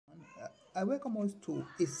I welcome us to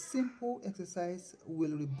a simple exercise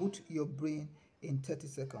will reboot your brain in 30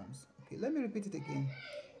 seconds. Okay, let me repeat it again.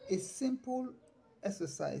 A simple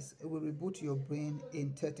exercise will reboot your brain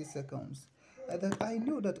in 30 seconds. That I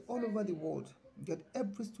know that all over the world, that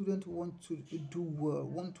every student want to do well,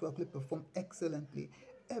 want to actually perform excellently.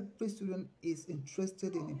 Every student is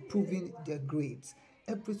interested in improving their grades.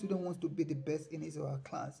 Every student wants to be the best in his or her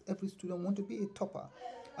class. Every student wants to be a topper.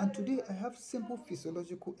 And today I have simple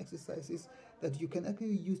physiological exercises that you can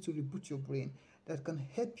actually use to reboot your brain that can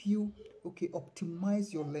help you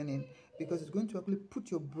optimize your learning, because it's going to actually put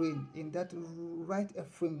your brain in that right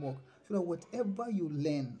framework so that whatever you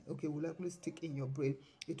learn will actually stick in your brain.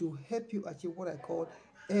 It will help you achieve what I call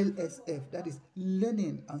LSF, that is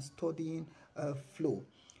learning and studying flow.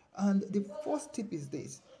 And the first tip is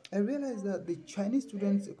this. I realized that the Chinese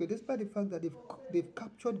students, despite the fact that they've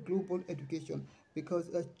captured global education,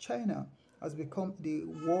 because China has become the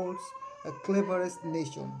world's cleverest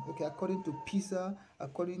nation, according to PISA,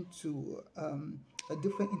 according to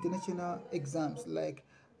different international exams like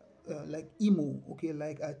EMO,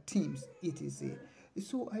 like Teams, etc.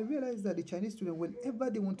 So I realized that the Chinese student, whenever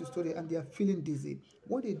they want to study and they are feeling dizzy,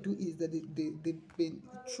 what they do is that they've been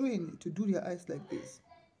trained to do their eyes like this.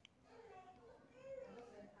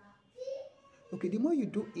 The more you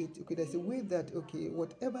do it, there's a way that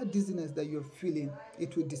whatever dizziness that you're feeling,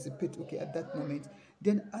 it will dissipate at that moment.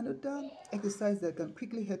 Then another exercise that can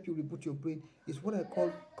quickly help you reboot your brain is what I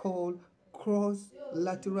call cross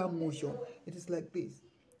lateral motion. It is like this.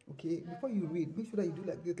 Before you read, make sure that you do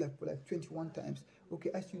like this, like for like 21 times.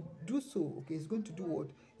 As you do so, it's going to do what?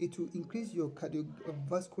 It will increase your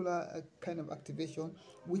cardiovascular kind of activation,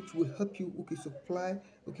 which will help you supply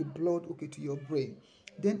blood to your brain.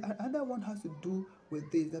 Then another one has to do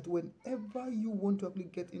with this, that whenever you want to actually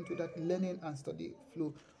get into that learning and study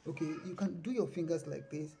flow, you can do your fingers like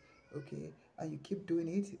this, and you keep doing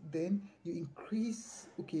it. Then you increase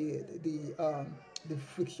the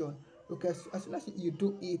friction. As soon as you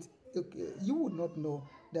do it, you would not know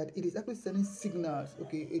that it is actually sending signals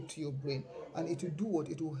to your brain, and it will do what?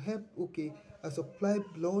 It will help supply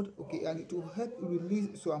blood, and it will help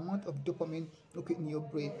release some amount of dopamine in your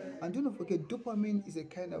brain. And do not forget, dopamine is a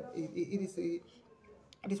kind of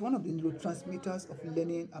it is one of the neurotransmitters of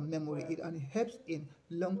learning and memory, and it helps in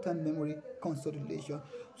long-term memory consolidation.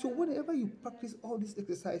 So whenever you practice all these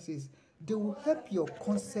exercises, they will help your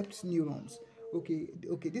concept neurons.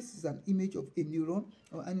 This is an image of a neuron,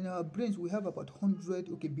 and in our brains we have about 100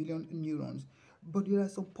 billion neurons. But there are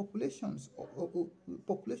some populations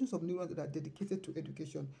of neurons that are dedicated to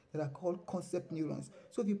education that are called concept neurons.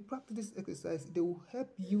 So if you practice this exercise, they will help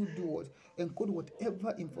you do what? Encode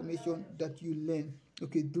whatever information that you learn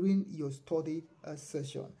during your study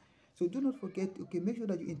session. So do not forget, make sure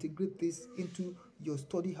that you integrate this into your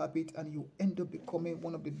study habit, and you end up becoming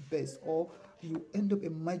one of the best, or you end up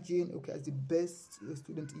emerging as the best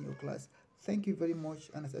student in your class. Thank you very much,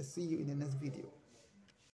 and as I see you in the next video.